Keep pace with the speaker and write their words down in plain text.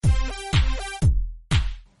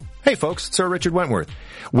Hey folks, it's Sir Richard Wentworth.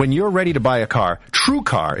 When you're ready to buy a car,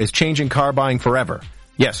 TrueCar is changing car buying forever.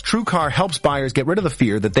 Yes, TrueCar helps buyers get rid of the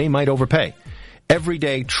fear that they might overpay. Every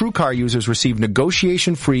day, TrueCar users receive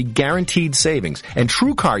negotiation-free guaranteed savings, and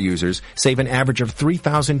TrueCar users save an average of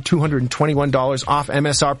 $3,221 off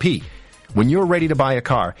MSRP. When you're ready to buy a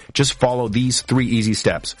car, just follow these 3 easy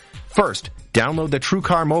steps. First, download the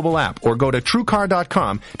TrueCar mobile app or go to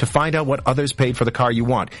TrueCar.com to find out what others paid for the car you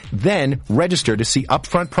want. Then, register to see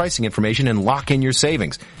upfront pricing information and lock in your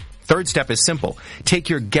savings. Third step is simple. Take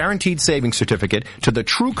your guaranteed savings certificate to the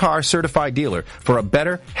TrueCar certified dealer for a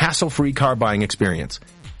better, hassle-free car buying experience.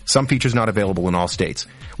 Some features not available in all states.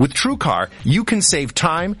 With TrueCar, you can save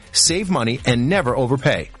time, save money, and never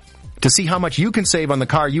overpay. To see how much you can save on the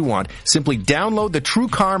car you want, simply download the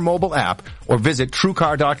TrueCar mobile app or visit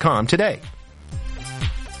TrueCar.com today.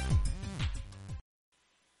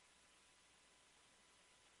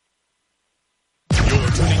 You're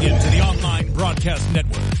tuning in to the online broadcast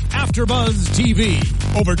network, AfterBuzz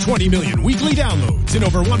TV. Over 20 million weekly downloads in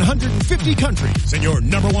over 150 countries, and your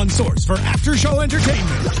number one source for after-show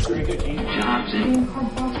entertainment.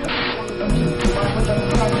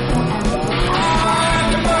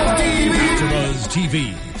 AfterBuzz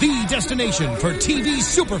TV, the destination for TV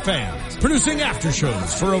superfans, producing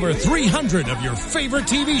aftershows for over 300 of your favorite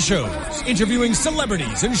TV shows, interviewing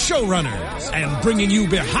celebrities and showrunners, and bringing you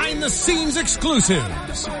behind-the-scenes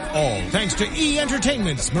exclusives. All thanks to E!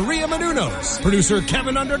 Entertainment's Maria Menounos, producer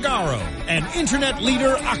Kevin Undergaro, and internet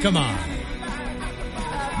leader Akamai.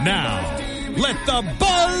 Now, let the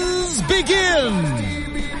buzz begin!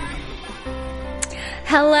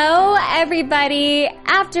 Hello, everybody.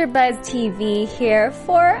 AfterBuzz TV here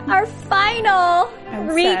for our final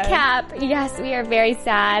recap. Sad. Yes, we are very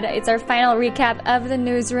sad. It's our final recap of the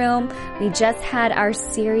Newsroom. We just had our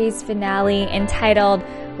series finale entitled,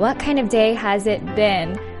 What Kind of Day Has It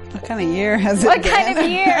Been? What kind of year has it been? What kind of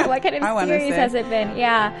year? What kind of series has it been?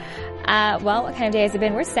 Yeah. Well, what kind of day has it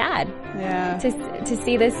been? We're sad. Yeah. To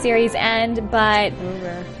see this series end, but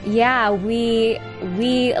over. Yeah, we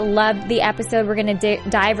loved the episode. We're going to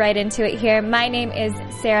dive right into it here. My name is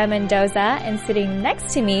Sarah Mendoza, and sitting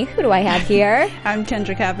next to me, who do I have here? I'm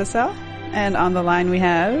Kendra Capasel, and on the line we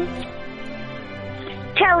have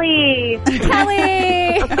Kelly.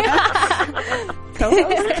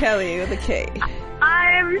 Co-host Kelly with a K.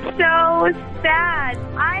 I'm so sad.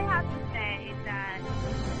 I have to say that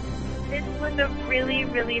this was a really,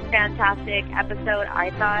 really fantastic episode.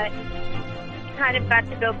 I thought kind of got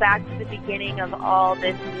to go back to the beginning of all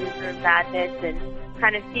this Newsroom madness and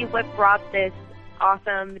kind of see what brought this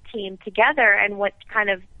awesome team together and what kind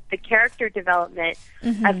of the character development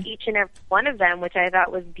of each and every one of them, which I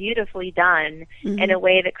thought was beautifully done in a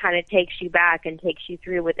way that kind of takes you back and takes you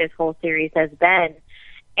through what this whole series has been.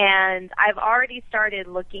 And I've already started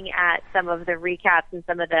looking at some of the recaps and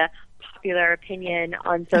some of the popular opinion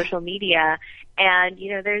on social media. And,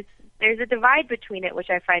 you know, there's a divide between it, which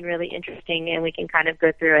I find really interesting, and we can kind of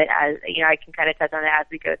go through it as, you know, I can kind of touch on it as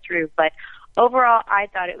we go through. But overall, I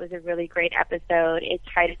thought it was a really great episode. It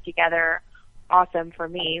tied it together awesome for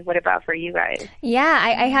me. What about for you guys? Yeah,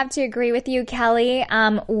 I have to agree with you, Kelly.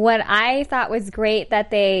 What I thought was great that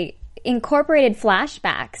they incorporated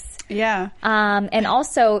flashbacks. Yeah. And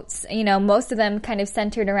also, you know, most of them kind of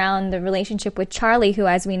centered around the relationship with Charlie, who,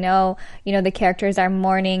 as we know, you know, the characters are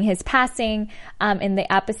mourning his passing in the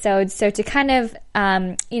episode. So to kind of,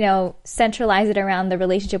 you know, centralize it around the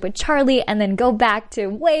relationship with Charlie and then go back to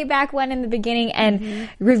way back when in the beginning and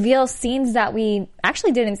reveal scenes that we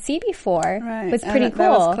actually didn't see before was pretty cool. That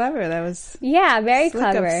was clever. That was very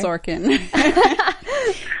clever. Of Sorkin.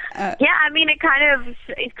 Yeah, I mean, it kind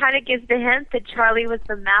of gives the hint that Charlie was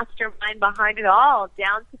the mastermind behind it all,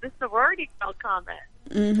 down to the sorority girl comment.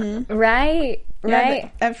 Right. Yeah,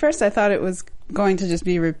 at first, I thought it was going to just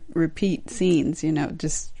be repeat scenes, you know,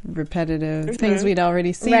 just repetitive things we'd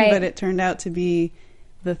already seen, but it turned out to be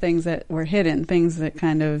the things that were hidden, things that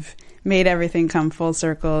kind of made everything come full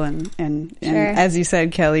circle, and as you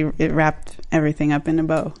said, Kelly, it wrapped everything up in a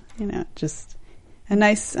bow. You know, just a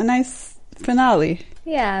nice finale.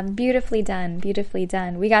 Yeah, beautifully done.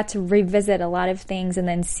 We got to revisit a lot of things and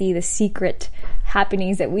then see the secret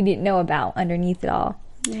happenings that we didn't know about underneath it all.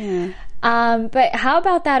 Yeah. But how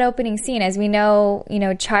about that opening scene? As we know, you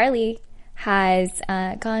know, Charlie has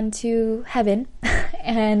gone to heaven,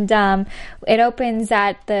 and it opens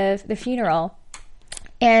at the funeral,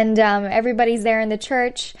 and everybody's there in the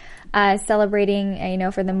church celebrating, you know,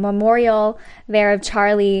 for the memorial there of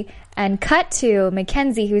Charlie, and cut to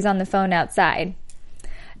Mackenzie, who's on the phone outside.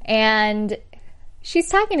 And she's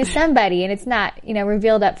talking to somebody, and it's not, you know,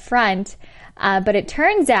 revealed up front, but it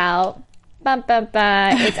turns out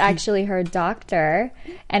It's actually her doctor.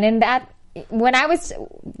 And in that, when I was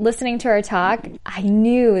listening to her talk, I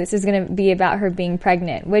knew this was going to be about her being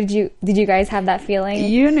pregnant. Did you guys have that feeling?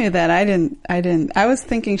 You knew that. I didn't. I was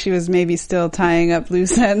thinking she was maybe still tying up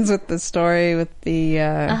loose ends with the story with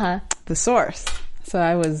the source. So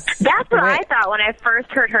That's what I thought when I first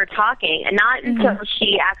heard her talking, and not until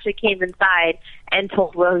she actually came inside and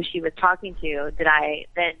told Will who she was talking to did I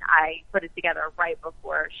put it together right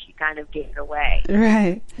before she kind of gave it away.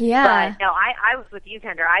 Right. Yeah. But no, I was with you,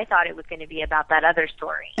 Kendra. I thought it was going to be about that other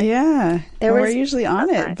story. Yeah. We're usually on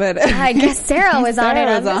it, but I guess Sarah was on it.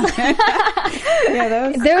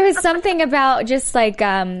 Yeah, there was something about just like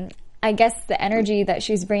I guess the energy that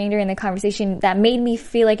she was bringing during the conversation that made me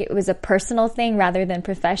feel like it was a personal thing rather than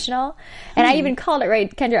professional. And I even called it right,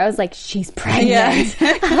 Kendra. I was like, she's pregnant. Yeah.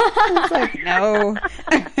 I was like, no,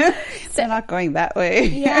 they're not going that way.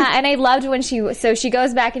 Yeah, and I loved when she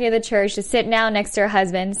goes back into the church to sit down next to her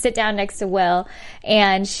husband, sit down next to Will,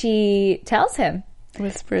 and she tells him.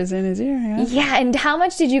 Whispers in his ear, yeah. Yeah, and how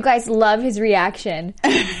much did you guys love his reaction?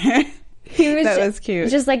 That was cute.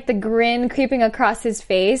 Just like the grin creeping across his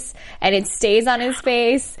face, and it stays on his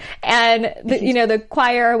face, and the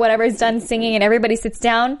choir or whatever is done singing, and everybody sits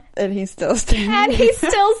down, and he's still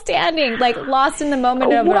standing. Like lost in the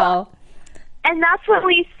moment of it all. And that's when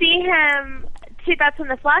we see him. See, that's when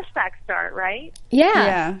the flashbacks start, right?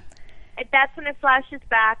 Yeah. That's when it flashes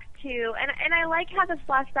back to, and I like how the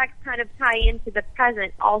flashbacks kind of tie into the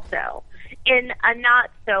present also, in a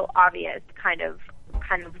not so obvious kind of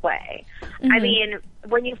way. I mean,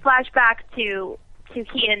 when you flash back to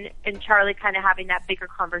he and Charlie kind of having that bigger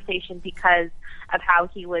conversation because of how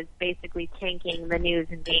he was basically tanking the news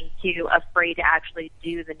and being too afraid to actually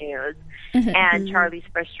do the news, and Charlie's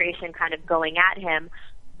frustration kind of going at him.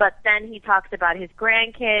 But then he talks about his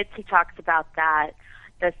grandkids. He talks about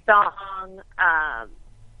the song,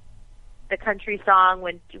 the country song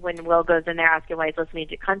when Will goes in there asking why he's listening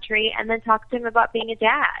to country, and then talks to him about being a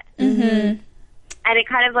dad. And it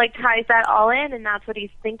kind of like ties that all in, and that's what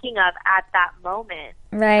he's thinking of at that moment.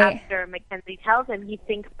 Right. After Mackenzie tells him, he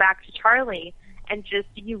thinks back to Charlie, and just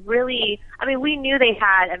we knew they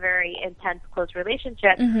had a very intense, close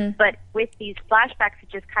relationship, but with these flashbacks, it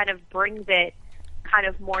just kind of brings it kind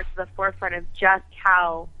of more to the forefront of just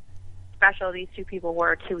how special these two people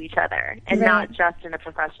were to each other, and not just in a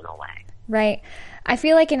professional way. Right. I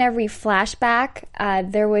feel like in every flashback,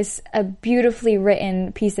 there was a beautifully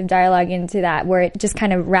written piece of dialogue into that where it just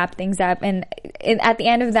kind of wrapped things up. And at the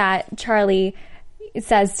end of that, Charlie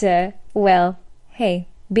says to Will, hey,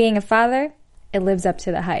 being a father, it lives up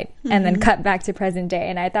to the hype. And then cut back to present day.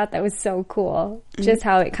 And I thought that was so cool, just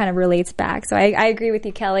how it kind of relates back. So I agree with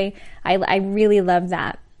you, Kelly. I really love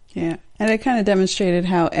that. Yeah. And it kind of demonstrated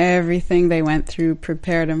how everything they went through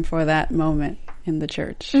prepared him for that moment in the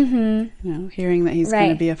church. Hearing that he's going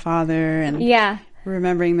to be a father, and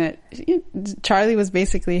remembering that Charlie was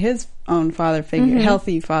basically his own father figure,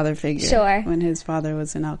 healthy father figure, when his father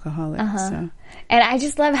was an alcoholic. So. And I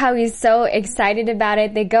just love how he's so excited about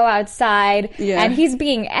it. They go outside, and he's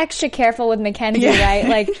being extra careful with Mackenzie, right?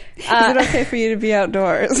 Like, is it okay for you to be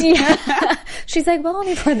outdoors? She's like, well,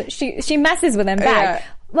 only for she messes with him back.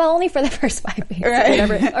 Well, only for the first 5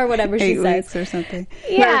 weeks, or whatever she says. 8 weeks or something.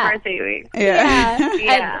 Yeah. For the first 8 weeks.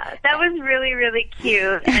 Yeah. That was really, really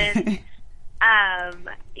cute. And,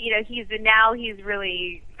 he's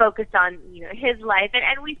really focused on, his life.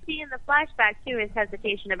 And we see in the flashback, too, his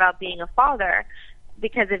hesitation about being a father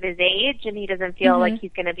because of his age, and he doesn't feel like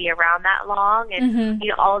he's going to be around that long, and,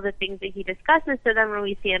 all of the things that he discusses. So then when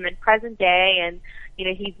we see him in present day, and,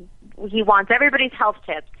 he wants everybody's health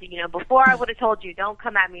tips. Before I would have told you, don't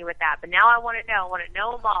come at me with that. But now I want to know. I want to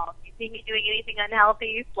know them all. If you see me doing anything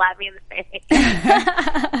unhealthy, slap me in the face.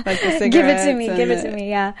 Like the cigarettes. Give it to me.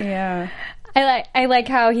 Yeah. Yeah. I like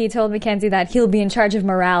how he told Mackenzie that he'll be in charge of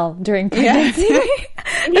morale during pregnancy.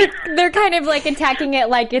 They're kind of like attacking it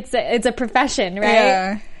like it's a profession, right?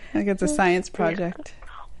 Yeah. Like it's a science project.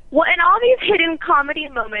 Well, and all these hidden comedy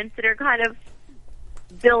moments that are kind of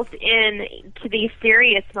built in to these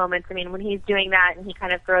serious moments. I mean, when he's doing that and he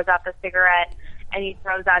kind of throws out the cigarette and he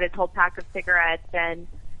throws out his whole pack of cigarettes, and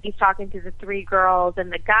he's talking to the 3 girls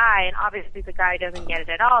and the guy, and obviously the guy doesn't get it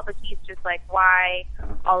at all, but he's just like, why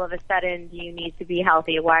all of a sudden do you need to be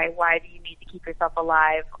healthy? Why do you need to keep yourself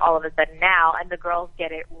alive all of a sudden now? And the girls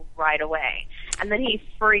get it right away. And then he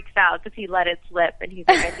freaks out because he let it slip, and he's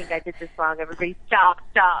like, I think I did this wrong. Everybody stop.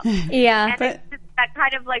 Yeah. And it's just that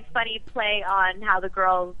kind of like funny play on how the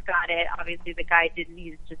girls got it. Obviously the guy didn't.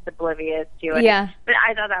 He's just oblivious to it. Yeah. But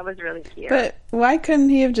I thought that was really cute. But why couldn't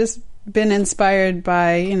he have just been inspired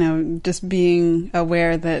by, just being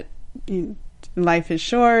aware that, life is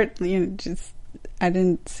short. Just I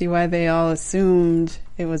didn't see why they all assumed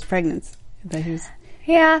it was pregnancy. That he was.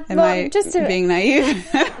 Yeah, Am I just being naive?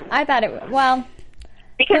 I thought it. Well,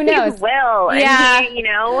 because who knows? He will, and yeah.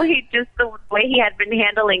 he just the way he had been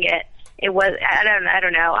handling it. It was, I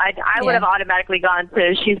don't know. I would have automatically gone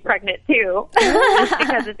to she's pregnant too, just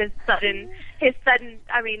because of his sudden,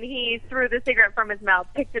 I mean, he threw the cigarette from his mouth,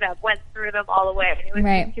 picked it up, went through them all the way. It was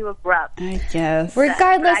just too abrupt. I guess.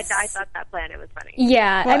 Regardless. I thought that plan, it was funny.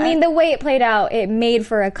 Yeah. Well, I mean, the way it played out, it made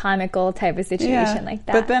for a comical type of situation like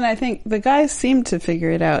that. But then I think the guy seemed to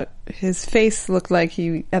figure it out. His face looked like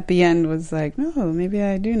he, at the end, was like, oh, maybe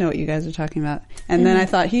I do know what you guys are talking about. And then I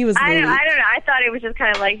thought he was I don't know. I thought it was just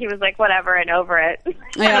kind of like, he was like, whatever, and over it.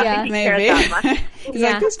 Yeah, maybe. He's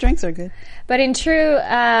like, these drinks are good. But in true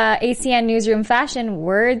ACN newsroom fashion,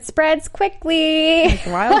 word spreads quickly. Like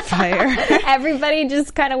wildfire. Everybody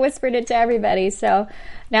just kind of whispered it to everybody. So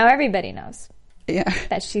now everybody knows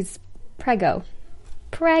that she's prego.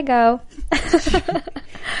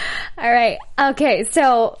 All right. Okay.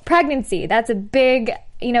 So pregnancy, that's a big,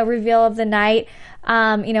 reveal of the night.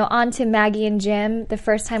 On to Maggie and Jim. The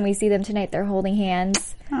first time we see them tonight, they're holding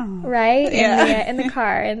hands. Oh, right? Yeah. In the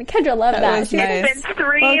car. And Kendra loved that. It's been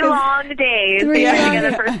 3 long days.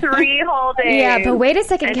 Together for 3 whole days. Yeah, but wait a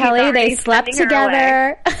second, Kelly. They slept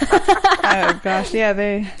together. Oh, gosh. Yeah,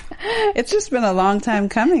 it's just been a long time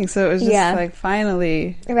coming. So it was just like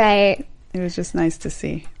finally. Right. It was just nice to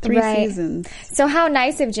see. 3 seasons. So how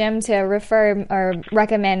nice of Jim to refer or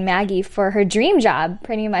recommend Maggie for her dream job,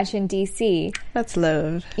 pretty much in DC. That's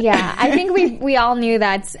love. Yeah, I think we all knew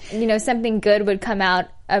that something good would come out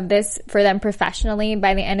of this for them professionally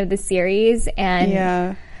by the end of the series,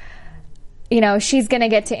 and she's going to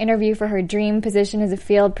get to interview for her dream position as a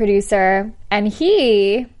field producer, and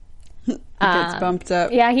he gets bumped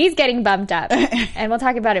up. Yeah, he's getting bumped up. And we'll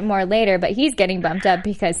talk about it more later, but he's getting bumped up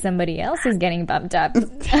because somebody else is getting bumped up.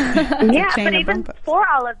 Yeah, but even before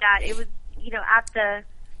all of that, it was,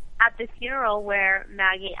 at the funeral where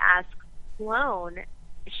Maggie asked Sloan,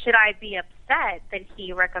 should I be upset that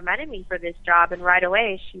he recommended me for this job? And right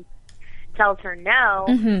away she tells her no.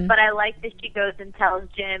 Mm-hmm. But I like that she goes and tells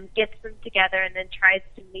Jim, gets them together, and then tries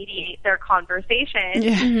to mediate their conversation.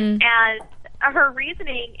 Yeah. Mm-hmm. And her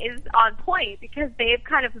reasoning is on point because they've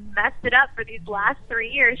kind of messed it up for these last 3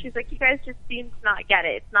 years. She's like, you guys just seem to not get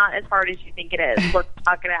it. It's not as hard as you think it is. Let's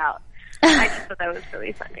talk it out. I just thought that was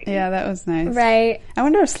really funny. Yeah, that was nice. Right. I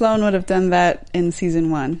wonder if Sloan would have done that in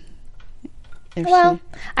season 1.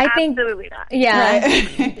 I think absolutely not. Yeah,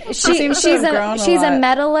 right. she's a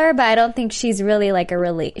meddler, but I don't think she's really like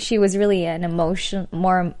she was really an emotional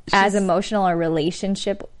or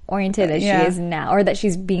relationship oriented as she is now, or that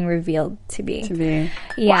she's being revealed to be.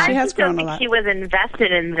 Yeah, well, she has grown a lot. She was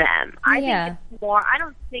invested in them. I think it's more.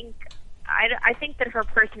 I think that her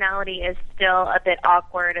personality is still a bit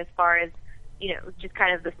awkward as far as just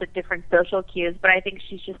kind of the different social cues. But I think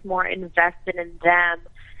she's just more invested in them.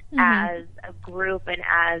 Mm-hmm. As a group and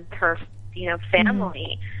as her,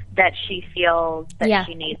 family, that she feels that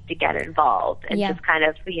she needs to get involved and just kind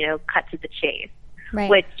of, cut to the chase,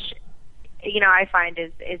 which, I find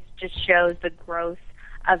is just shows the growth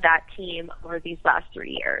of that team over these last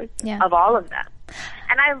 3 years of all of them.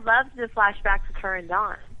 And I loved the flashbacks with her and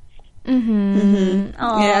Dawn. Mm-hmm. Mm-hmm.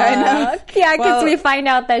 Aww. Yeah, I know. Yeah, because we find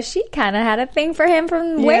out that she kind of had a thing for him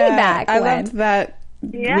from way back. I loved that.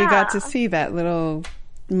 Yeah. We got to see that little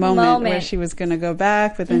moment where she was going to go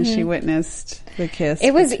back, but then she witnessed the kiss.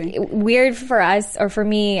 It was weird for us, or for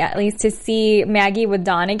me at least, to see Maggie with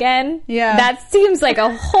Dawn again. Yeah. That seems like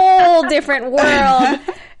a whole different world.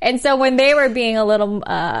 And so when they were being a little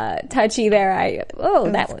touchy there,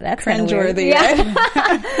 that's cringeworthy.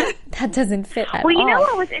 Yeah. That doesn't fit at all. Well,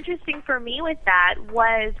 what was interesting for me with that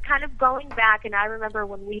was kind of going back, and I remember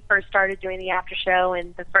when we first started doing the after show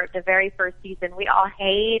and the very first season, we all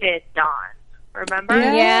hated Dawn. Remember?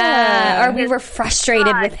 Yeah. Or we were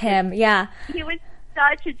frustrated with him. Yeah. He was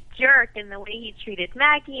such a jerk in the way he treated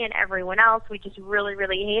Maggie and everyone else. We just really,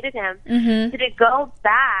 really hated him. Mm-hmm. So to go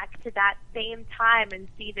back to that same time and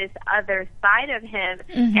see this other side of him,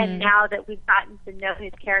 and now that we've gotten to know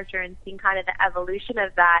his character and seen kind of the evolution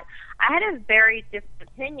of that, I had a very different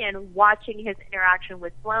opinion watching his interaction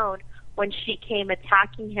with Sloan when she came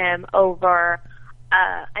attacking him over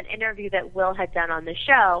an interview that Will had done on the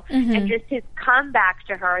show, and just his comeback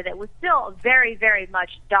to her that was still very, very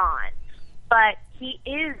much Dawn. But he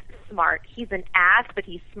is smart. He's an ass, but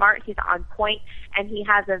he's smart. He's on point, and he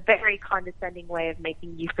has a very condescending way of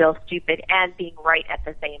making you feel stupid and being right at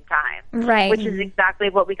the same time. Right. Which is exactly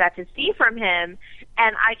what we got to see from him.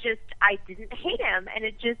 And I didn't hate him, and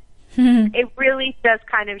it just it really just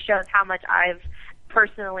kind of shows how much I've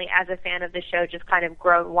personally, as a fan of the show, just kind of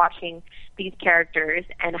grown watching these characters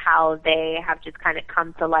and how they have just kind of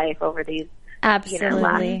come to life over these last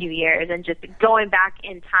few years, and just going back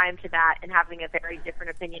in time to that and having a very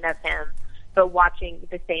different opinion of him, but watching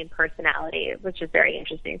the same personality, which is very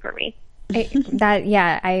interesting for me.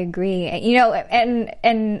 I agree.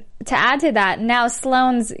 And to add to that, now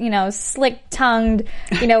Sloane's, slick-tongued,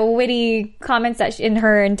 witty comments that in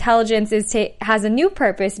her intelligence has a new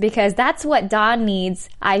purpose, because that's what Don needs,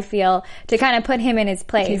 I feel, to kind of put him in his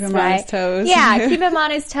place. Keep him on his toes. Yeah, keep him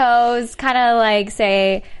on his toes, kind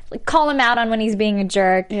of call him out on when he's being a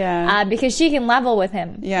jerk. Yeah. Because she can level with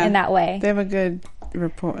him in that way. They have a good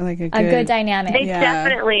rapport, a good dynamic. They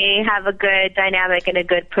definitely have a good dynamic and a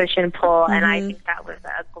good push and pull, and I think that was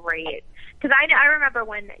a great, because I remember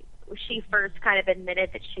when she first kind of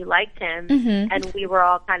admitted that she liked him, and we were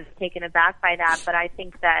all kind of taken aback by that, but I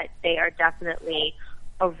think that they are definitely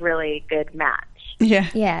a really good match. Yeah.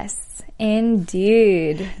 Yes,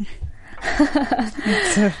 indeed.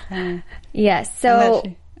 So funny. Yes, so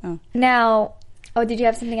now... Oh, did you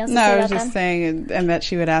have something else to say about I was just saying, and that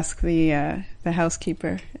she would ask the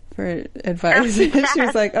housekeeper for advice. She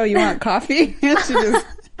was like, "Oh, you want coffee?" And she just,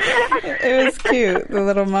 it was cute, the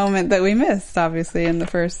little moment that we missed, obviously, in the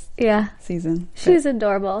first season. She was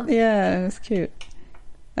adorable. Yeah, it was cute.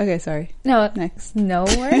 Okay, sorry. No, next. No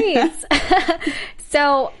worries.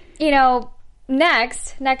 So,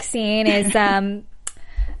 next scene is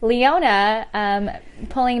Leona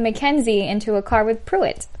pulling Mackenzie into a car with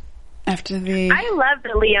Pruitt. I love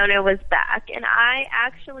that Leona was back, and I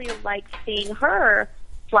actually liked seeing her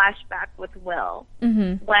flashback with Will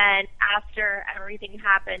when, after everything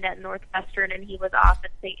happened at Northwestern and he was off at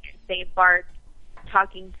St. Bart's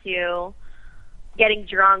getting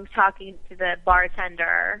drunk, talking to the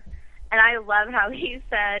bartender. And I love how he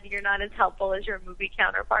said, "You're not as helpful as your movie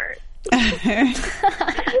counterpart."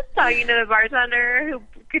 Talking to the bartender who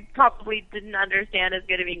probably didn't understand as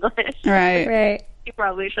good of English. Right. He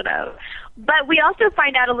probably should have. But we also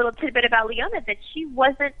find out a little tidbit about Leona, that she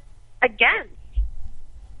wasn't against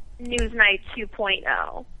Newsnight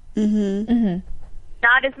 2.0.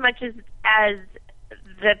 Not as much as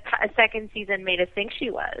the second season made us think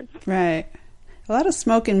she was. Right. A lot of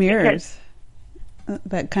smoke and mirrors.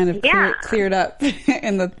 That kind of cleared up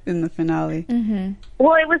in the finale.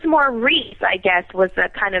 Well, it was more Reese, I guess, was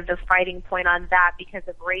the kind of the fighting point on that because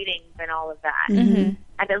of ratings and all of that. And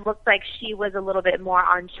it looked like she was a little bit more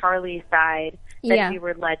on Charlie's side than we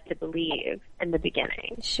were led to believe in the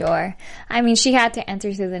beginning. Sure. I mean, she had to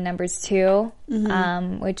enter through the numbers too,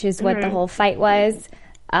 which is what the whole fight was.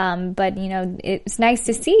 But, it's nice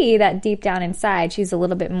to see that deep down inside, she's a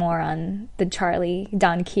little bit more on the Charlie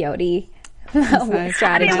Don Quixote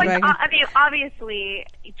strategy. I mean, obviously,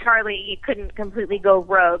 Charlie couldn't completely go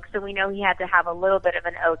rogue, so we know he had to have a little bit of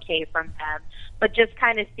an okay from them. But just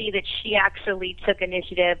kind of see that she actually took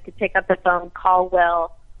initiative to pick up the phone, call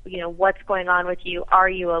Will, what's going on with you? Are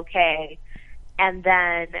you okay? And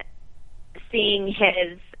then seeing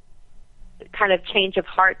his kind of change of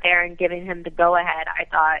heart there and giving him the go-ahead, I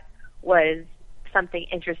thought was something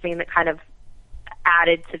interesting that kind of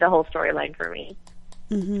added to the whole storyline for me.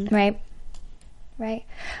 Right.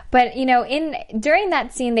 But, during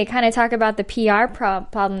that scene, they kind of talk about the PR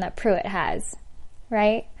problem that Pruitt has,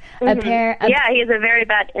 right? He has a very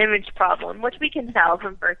bad image problem, which we can tell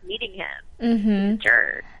from first meeting him. He's a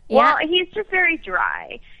jerk. Well, he's just very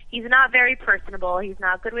dry. He's not very personable. He's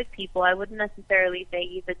not good with people. I wouldn't necessarily say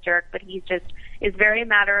he's a jerk, but he just is very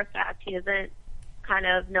matter-of-fact. He doesn't kind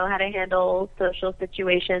of know how to handle social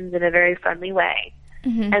situations in a very friendly way.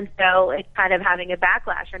 And so it's kind of having a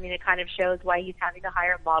backlash. I mean, it kind of shows why he's having to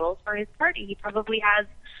hire models for his party. He probably has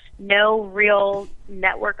no real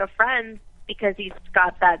network of friends because he's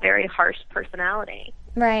got that very harsh personality.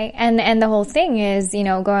 Right. And the whole thing is,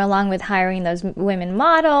 going along with hiring those women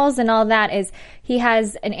models and all that is he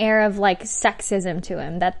has an air of sexism to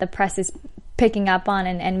him that the press is picking up on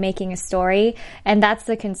and making a story. And that's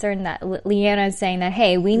the concern that Leona is saying that,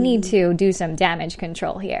 hey, we need to do some damage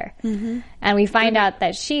control here. And we find out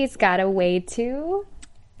that she's got a way to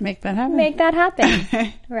make that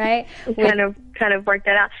happen. Right? kind of work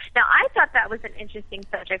that out. Now, I thought that was an interesting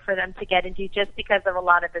subject for them to get into just because of a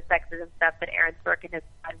lot of the sexism stuff that Aaron Sorkin has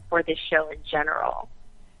done for this show in general.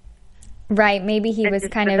 Right. Maybe he was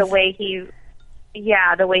kind of the way he's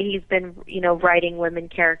been, writing women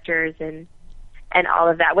characters and and all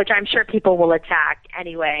of that, which I'm sure people will attack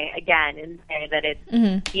anyway, again, and say that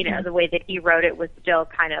it's, you know, the way that he wrote it was still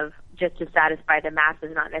kind of just to satisfy the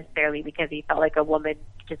masses, not necessarily because he felt like a woman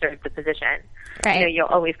deserved the position. Right. You know, you'll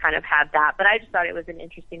always kind of have that. But I just thought it was an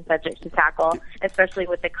interesting subject to tackle, especially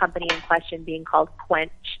with the company in question being called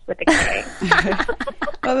Quench with a K.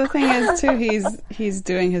 Well, the thing is, too, he's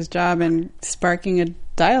doing his job and sparking a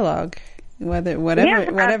dialogue,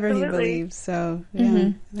 whatever he believes. So,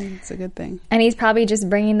 I think it's a good thing. And he's probably just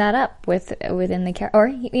bringing that up within the character. Or,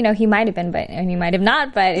 you know, he might have been, and he might have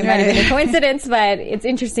not, but it might have been a coincidence. But it's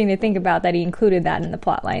interesting to think about that he included that in the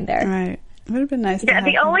plot line there. Right. It would have been nice to have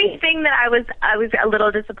the only thing that I was a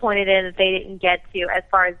little disappointed in that they didn't get to as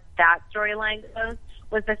far as that storyline goes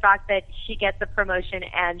was the fact that she gets a promotion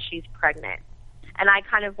and she's pregnant. And I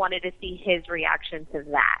kind of wanted to see his reaction to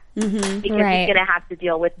that. Because he's going to have to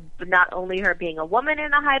deal with not only her being a woman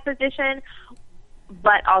in a high position,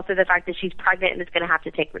 but also the fact that she's pregnant and is going to have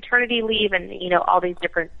to take maternity leave and, you know, all these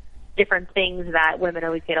different things that women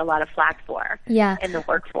always get a lot of flack for in the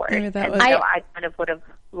workforce. And so I kind of would have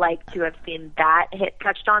liked to have seen that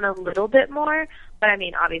touched on a little bit more. But I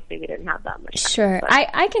mean, obviously we didn't have that much time. Sure.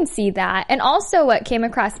 I can see that. And also what came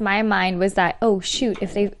across my mind was that, oh shoot,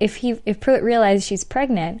 if Pruitt realized she's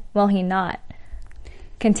pregnant, will he not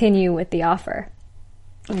continue with the offer?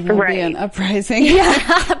 There'll be an uprising.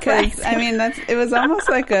 Because I mean, it was almost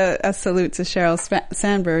like a salute to Sheryl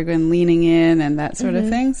Sandberg and leaning in and that sort of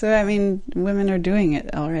thing. So I mean, women are doing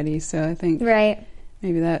it already. So I think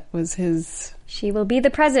maybe that was his. She will be the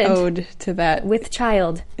president. Ode to that with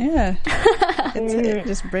child. Yeah,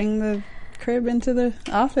 just bring the crib into the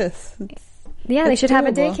office. They should have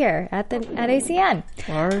a daycare at ACN.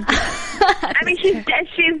 I mean,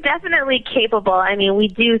 she's definitely capable. I mean, we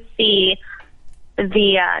do see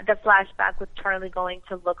the flashback with Charlie going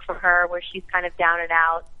to look for her, where she's kind of down and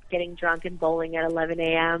out, getting drunk and bowling at 11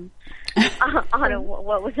 a.m. on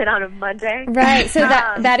a Monday? Right. So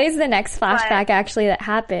that is the next flashback actually that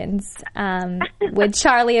happens with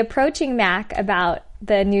Charlie approaching Mac about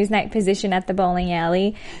the Newsnight position at the bowling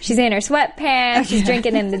alley. She's in her sweatpants. She's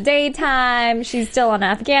drinking in the daytime. She's still on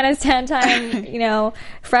Afghanistan time, you know,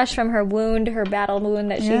 fresh from her wound, her battle wound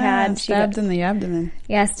that she had. Stabbed in the abdomen.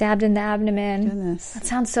 Yeah, stabbed in the abdomen. Goodness. That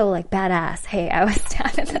sounds so like badass. Hey, I was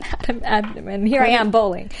stabbed in the abdomen. Here I am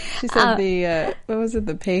bowling. She said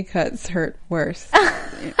the pay cuts hurt worse.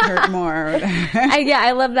 It hurt more. Or whatever.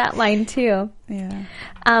 I love that line too. Yeah.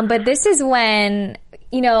 But this is when,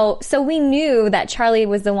 you know, so we knew that Charlie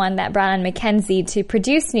was the one that brought on Mackenzie to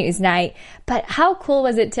produce Newsnight, but how cool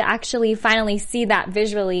was it to actually finally see that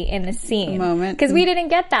visually in the scene? Moment. Because we didn't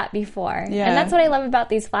get that before. Yeah. And that's what I love about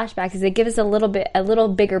these flashbacks, is it gives us a little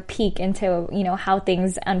bigger peek into, you know, how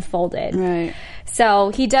things unfolded. Right. So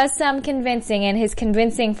he does some convincing, and his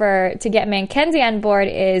convincing to get Mackenzie on board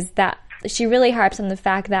is that she really harps on the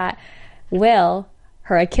fact that Will,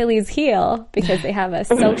 her Achilles heel, because they have a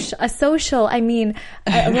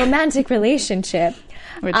romantic relationship,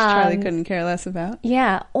 which Charlie couldn't care less about.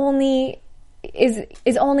 Yeah, only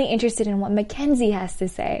is only interested in what Mackenzie has to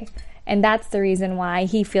say, and that's the reason why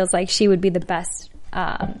he feels like she would be the best,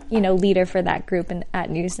 leader for that group at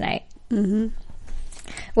Newsnight. Mm-hmm.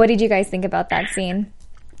 What did you guys think about that scene?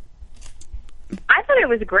 I thought it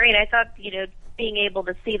was great. I thought, being able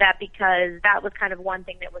to see that, because that was kind of one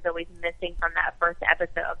thing that was always missing from that first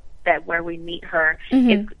episode, that where we meet her,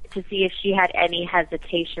 is to see if she had any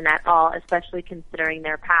hesitation at all, especially considering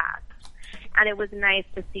their past. And it was nice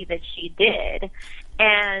to see that she did.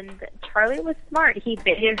 And Charlie was smart. He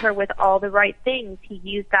baited her with all the right things. He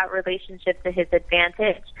used that relationship to his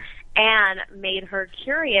advantage and made her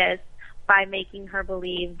curious by making her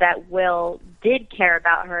believe that Will did care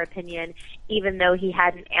about her opinion, even though he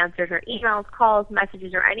hadn't answered her emails, calls,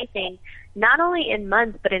 messages, or anything, not only in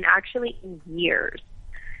months, but actually in years.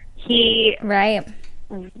 He,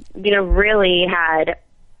 really had,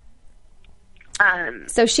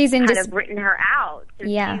 so she's kind of written her out. So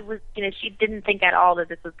she was, she didn't think at all that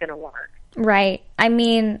this was going to work. Right. I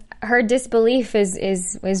mean, her disbelief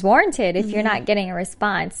is warranted if you're not getting a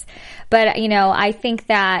response. But, I think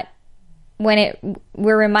that when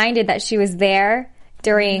we're reminded that she was there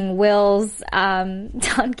during Will's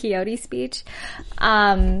Don Quixote speech,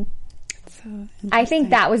 I think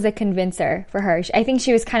that was the convincer for her. I think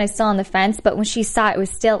she was kind of still on the fence, but when she saw it was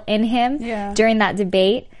still in him during that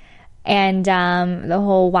debate, and the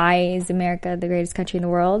whole "why is America the greatest country in the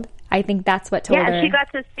world?" I think that's what told her. Yeah, she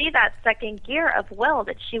got to see that second gear of Will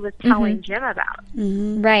that she was telling Jim about.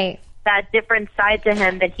 Mm-hmm. Right. That different side to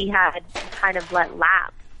him that he had kind of let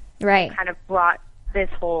lapse. Right. Kind of brought this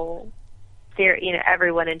whole theory,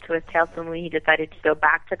 everyone into his tailspin when he decided to go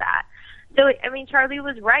back to that. So, I mean, Charlie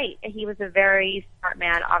was right. He was a very smart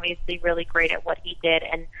man, obviously really great at what he did,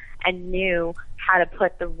 and knew how to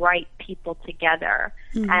put the right people together.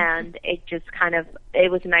 And it just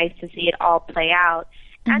it was nice to see it all play out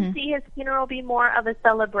and see his funeral be more of a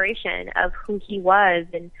celebration of who he was,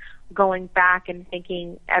 and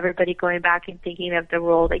everybody going back and thinking of the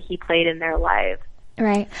role that he played in their lives.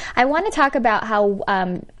 Right. I want to talk about how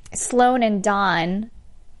Sloan and Dawn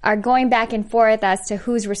are going back and forth as to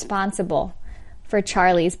who's responsible for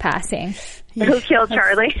Charlie's passing. Who killed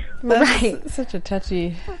Charlie? Right. Such a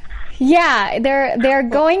touchy. Yeah, they're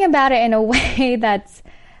going about it in a way that's,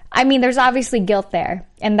 I mean, there's obviously guilt there,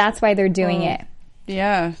 and that's why they're doing it.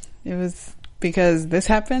 Yeah, it was because this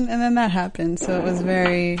happened and then that happened, so it was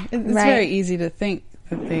very easy to think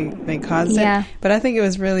that they caused it. But I think it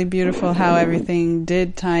was really beautiful how everything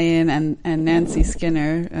did tie in, and Nancy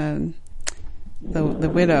Skinner, the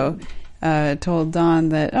widow, told Dawn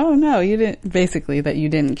that, oh no, you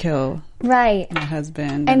didn't kill my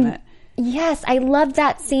husband, and that. Yes, I love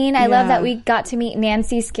that scene. I love that we got to meet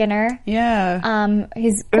Nancy Skinner. Yeah.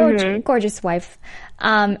 His gorgeous wife.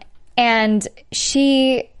 And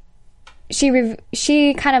she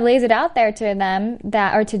kind of lays it out there to them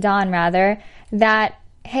to Dawn rather, that,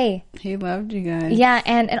 hey, he loved you guys. Yeah,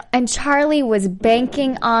 and Charlie was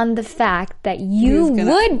banking on the fact that you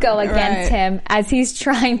would go against him as he's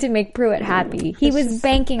trying to make Pruitt happy. He was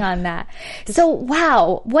banking on that. So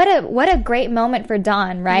wow, what a great moment for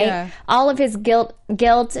Dawn, right? Yeah. All of his guilt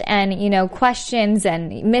and questions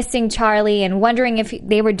and missing Charlie and wondering if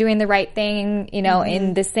they were doing the right thing,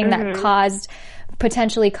 in this thing that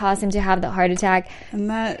potentially caused him to have the heart attack.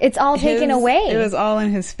 And it's all taken away. It was all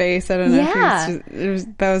in his face. I don't know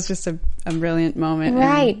if that was just a brilliant moment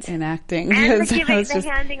in acting. And the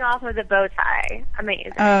handing off of the bow tie.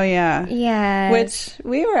 Amazing. Oh, yeah. Yeah. Which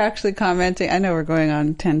we were actually commenting. I know we're going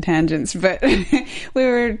on 10 tangents, but we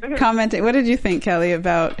were commenting. What did you think, Kelly,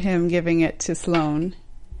 about him giving it to Sloan?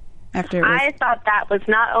 I thought that was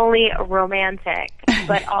not only romantic,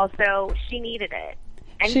 but also she needed it.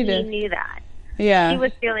 And he knew that. Yeah. She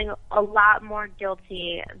was feeling a lot more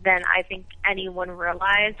guilty than I think anyone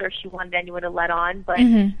realized, or she wanted anyone to let on, but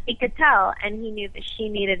he could tell, and he knew that she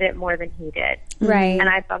needed it more than he did. Right. And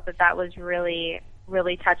I thought that was really,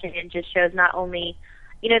 really touching, and just shows not only,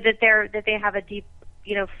 that they have a deep,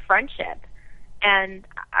 friendship. And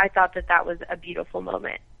I thought that was a beautiful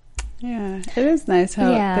moment. Yeah, it is nice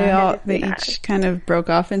how they each kind of broke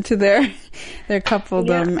off into their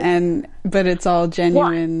coupledom, but it's all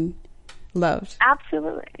genuine love.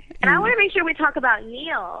 Absolutely. And I want to make sure we talk about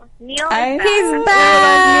Neil. He's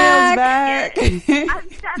back. I'm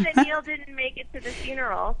sad that Neil didn't make it to the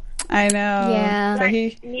funeral. I know. Yeah. But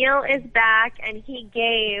Neil is back, and he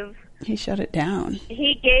shut it down.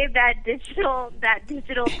 He gave that digital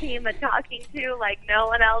team a talking to like no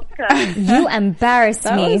one else could. You embarrassed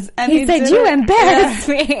me. He said, you embarrassed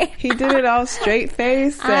me. He did it all straight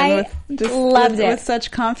faced and with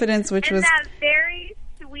such confidence, which was that very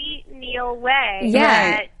sweet Neil way.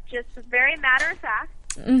 Yeah. That just was very matter of fact.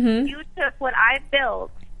 You took what I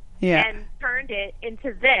built and turned it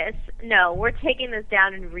into this. No, we're taking this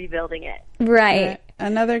down and rebuilding it. Right.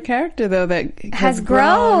 Another character, though, that has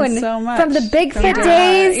grown so much. From the Bigfoot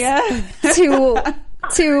days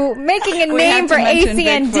to making a name for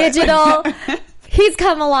ACN Digital. He's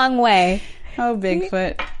come a long way. Oh,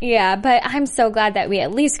 Bigfoot. Yeah, but I'm so glad that we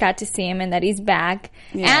at least got to see him and that he's back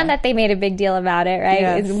and that they made a big deal about it, right?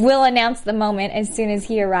 Yes. We'll announce the moment as soon as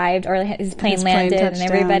he arrived or his plane landed and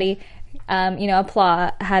everybody,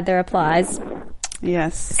 had their applause.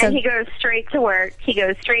 Yes. And he goes straight to work.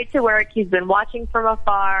 He's been watching from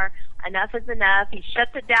afar. Enough is enough. He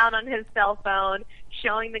shuts it down on his cell phone,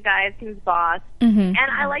 showing the guys who's boss. And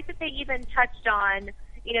I like that they even touched on,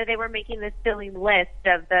 they were making this silly list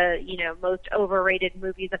of the, most overrated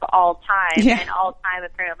movies of all time. Yeah. And all time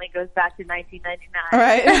apparently goes back to 1999.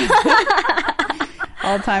 Right.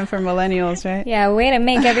 All time for millennials, right? Yeah, way to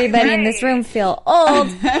make everybody in this room feel old.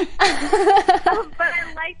 But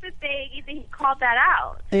I like that he called that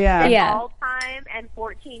out. Yeah. All time and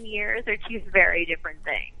 14 years are two very different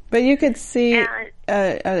things. But you could see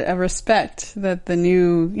a respect that the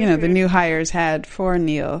new hires had for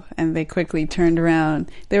Neil, and they quickly turned around.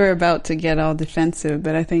 They were about to get all defensive,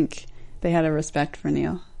 but I think they had a respect for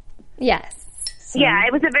Neil. Yes. So. Yeah,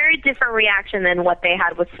 it was a very different reaction than what they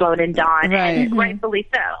had with Sloan and Dawn, and rightfully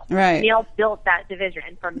so. Right. Neil built that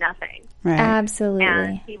division from nothing. Right. Absolutely.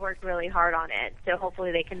 And he worked really hard on it, so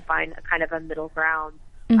hopefully they can find a kind of a middle ground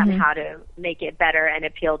on how to make it better and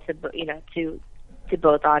appeal to to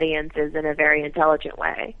both audiences in a very intelligent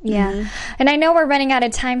way. Yeah. And I know we're running out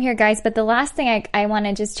of time here, guys, but the last thing I want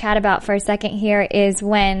to just chat about for a second here is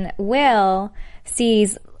when Will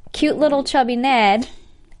sees cute little chubby Ned,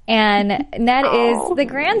 and Ned is the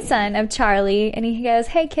grandson of Charlie, and he goes,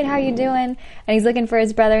 "Hey kid, how you doing?" And he's looking for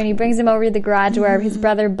his brother, and he brings him over to the garage where his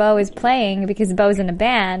brother Bo is playing, because Bo's in a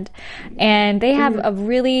band. And they have a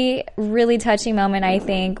really, really touching moment, I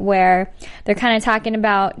think, where they're kind of talking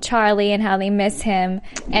about Charlie and how they miss him.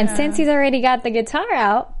 And since he's already got the guitar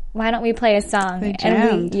out, why don't we play a song?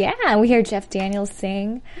 And we hear Jeff Daniels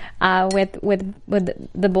sing with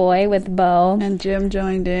the boy, with Bo. And Jim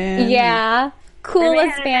joined in. Yeah.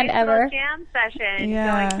 Coolest band nice ever. Jam session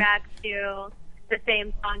going back to the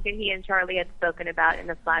same song that he and Charlie had spoken about in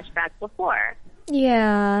the flashback before.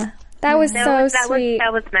 Yeah. That was sweet.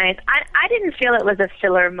 That was nice. I didn't feel it was a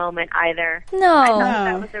filler moment either. No. I thought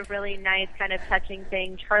that was a really nice kind of touching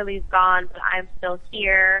thing. Charlie's gone, but I'm still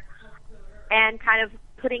here. And kind of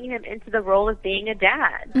putting him into the role of being a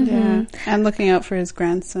dad. Yeah. And looking out for his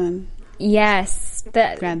grandson. Yes,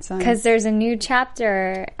 grandson. Because there's a new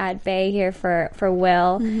chapter at bay here for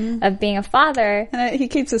Will of being a father. And he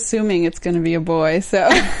keeps assuming it's going to be a boy, so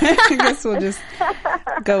I guess we'll just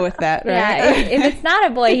go with that, right? Yeah, if it's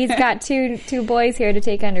not a boy, he's got two boys here to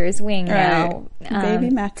take under his wing now. Baby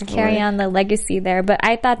McAvoy. Carry on the legacy there. But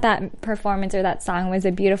I thought that performance or that song was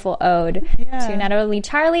a beautiful ode to not only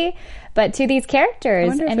Charlie, but to these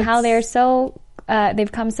characters and how they're so...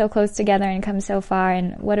 they've come so close together and come so far,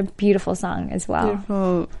 and what a beautiful song as well.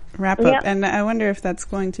 Beautiful wrap up, and I wonder if that's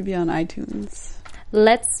going to be on iTunes.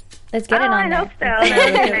 Let's get it on there. I hope so.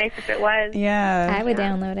 That would be nice if it was. Yeah, I would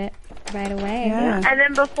download it right away. Yeah. And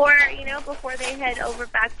then before they head over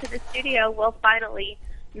back to the studio, Will finally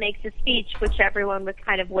makes a speech, which everyone was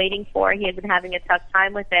kind of waiting for. He had been having a tough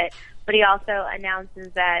time with it, but he also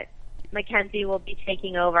announces that Mackenzie will be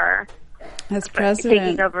taking over. As president.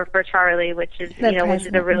 Taking over for Charlie, which is which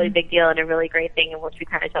is a really big deal and a really great thing, and which we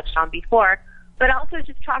kind of touched on before. But also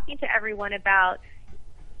just talking to everyone about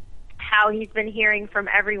how he's been hearing from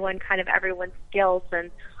everyone, kind of everyone's skills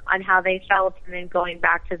and on how they felt, and then going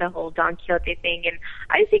back to the whole Don Quixote thing. And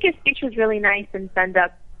I think his speech was really nice and summed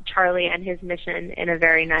up Charlie and his mission in a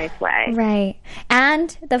very nice way. Right.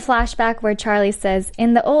 And the flashback where Charlie says,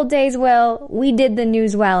 "In the old days, Will, we did the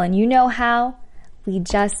news well, and you know how? We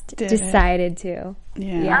just decided to."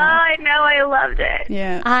 Yeah. Oh, I know. I loved it.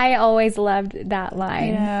 Yeah. I always loved that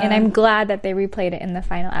line. Yeah. And I'm glad that they replayed it in the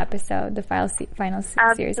final episode, the final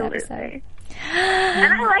series episode.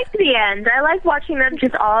 And I liked the end. I like watching them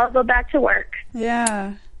just all go back to work.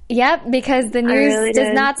 Yeah. Yep, because the news really does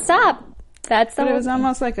did. not stop. But it was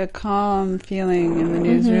almost like a calm feeling in the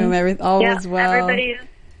newsroom. All was well. Everybody's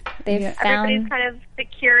found kind of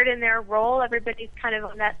secured in their role. Everybody's kind of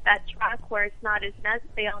on that track where it's not as nuts.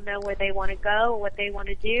 They all know where they want to go, what they want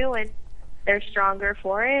to do, and they're stronger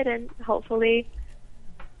for it. And hopefully,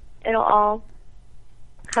 it'll all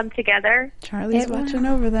come together. Charlie's watching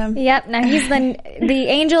over them. Yep, now he's the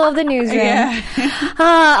angel of the newsroom. Yeah.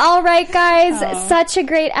 All right, guys, such a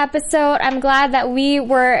great episode. I'm glad that we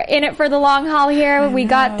were in it for the long haul here. We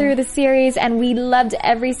got through the series, and we loved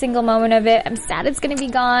every single moment of it. I'm sad it's going to be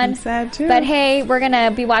gone. I'm sad, too. But hey, we're going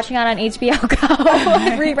to be watching it on HBO Go,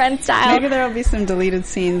 rerun style. Maybe there will be some deleted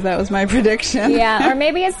scenes. That was my prediction. Yeah, or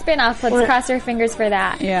maybe a spin-off. Let's cross our fingers for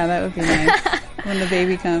that. Yeah, that would be nice. When the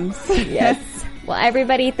baby comes. Yes. Well,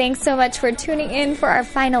 everybody, thanks so much for tuning in for our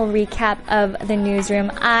final recap of The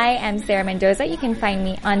Newsroom. I am Sarah Mendoza. You can find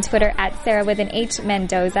me on Twitter at Sarah with an H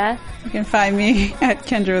Mendoza. You can find me at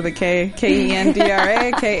Kendra with a K,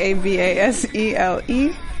 Kendra,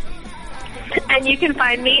 Kabasele. And you can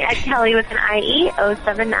find me at Kelly with an IE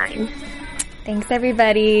 079. Thanks,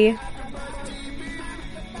 everybody.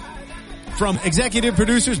 From executive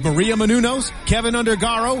producers Maria Menounos, Kevin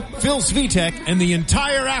Undergaro, Phil Svitek, and the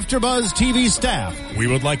entire AfterBuzz TV staff, we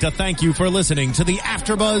would like to thank you for listening to the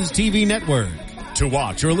AfterBuzz TV network. To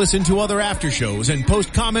watch or listen to other after shows and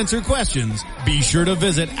post comments or questions, be sure to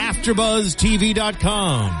visit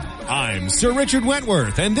AfterBuzzTV.com. I'm Sir Richard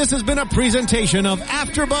Wentworth, and this has been a presentation of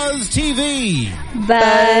AfterBuzz TV.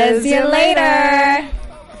 Buzz you later.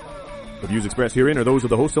 The views expressed herein are those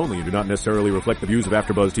of the hosts only and do not necessarily reflect the views of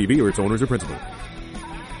AfterBuzz TV or its owners or principals.